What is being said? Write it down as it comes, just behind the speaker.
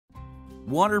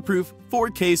Waterproof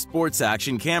 4K sports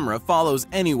action camera follows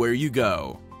anywhere you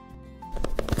go.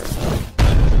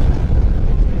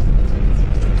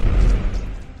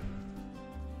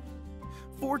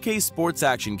 "4K sports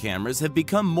action cameras have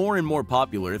become more and more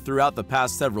popular throughout the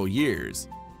past several years.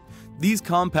 These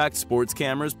compact sports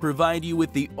cameras provide you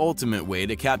with the ultimate way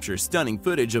to capture stunning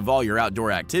footage of all your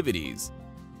outdoor activities.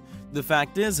 The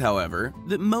fact is, however,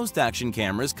 that most action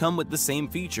cameras come with the same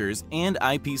features and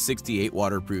IP68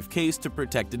 waterproof case to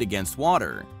protect it against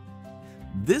water.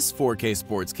 This 4K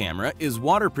sports camera is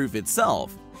waterproof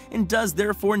itself and does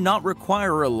therefore not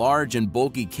require a large and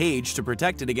bulky cage to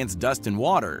protect it against dust and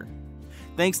water.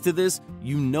 Thanks to this,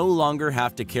 you no longer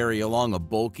have to carry along a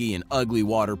bulky and ugly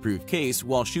waterproof case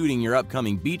while shooting your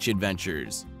upcoming beach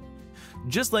adventures.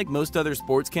 Just like most other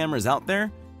sports cameras out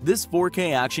there, this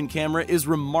 4K action camera is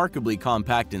remarkably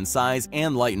compact in size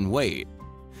and light in weight.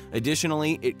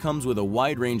 Additionally, it comes with a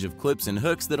wide range of clips and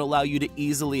hooks that allow you to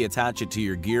easily attach it to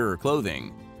your gear or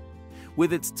clothing.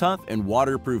 With its tough and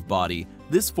waterproof body,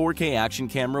 this 4K action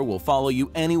camera will follow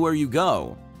you anywhere you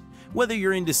go. Whether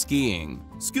you're into skiing,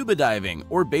 scuba diving,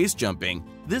 or base jumping,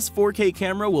 this 4K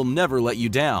camera will never let you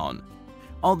down.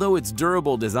 Although its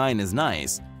durable design is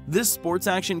nice, this sports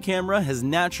action camera has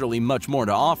naturally much more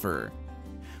to offer.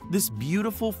 This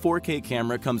beautiful 4K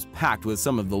camera comes packed with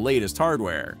some of the latest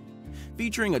hardware.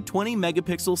 Featuring a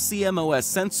 20-megapixel CMOS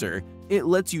sensor, it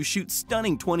lets you shoot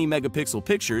stunning 20-megapixel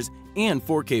pictures and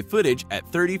 4K footage at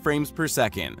 30 frames per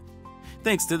second.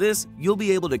 Thanks to this, you'll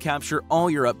be able to capture all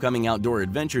your upcoming outdoor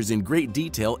adventures in great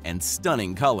detail and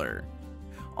stunning color.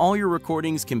 All your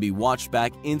recordings can be watched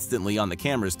back instantly on the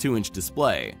camera's 2-inch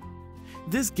display.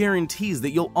 This guarantees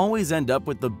that you'll always end up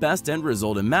with the best end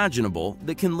result imaginable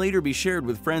that can later be shared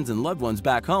with friends and loved ones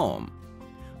back home.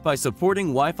 By supporting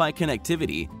Wi-Fi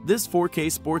connectivity, this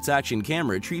 4K sports action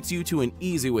camera treats you to an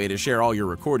easy way to share all your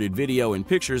recorded video and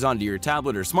pictures onto your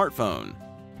tablet or smartphone.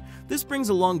 This brings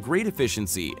along great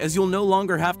efficiency, as you'll no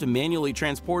longer have to manually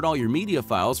transport all your media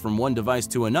files from one device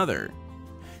to another.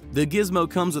 The gizmo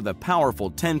comes with a powerful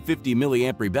 1050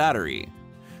 mAh battery.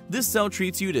 This cell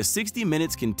treats you to 60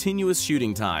 minutes continuous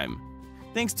shooting time.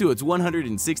 Thanks to its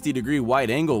 160-degree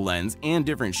wide-angle lens and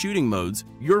different shooting modes,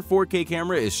 your 4K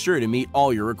camera is sure to meet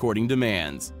all your recording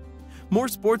demands. More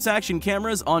sports action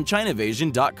cameras on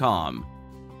Chinavasion.com.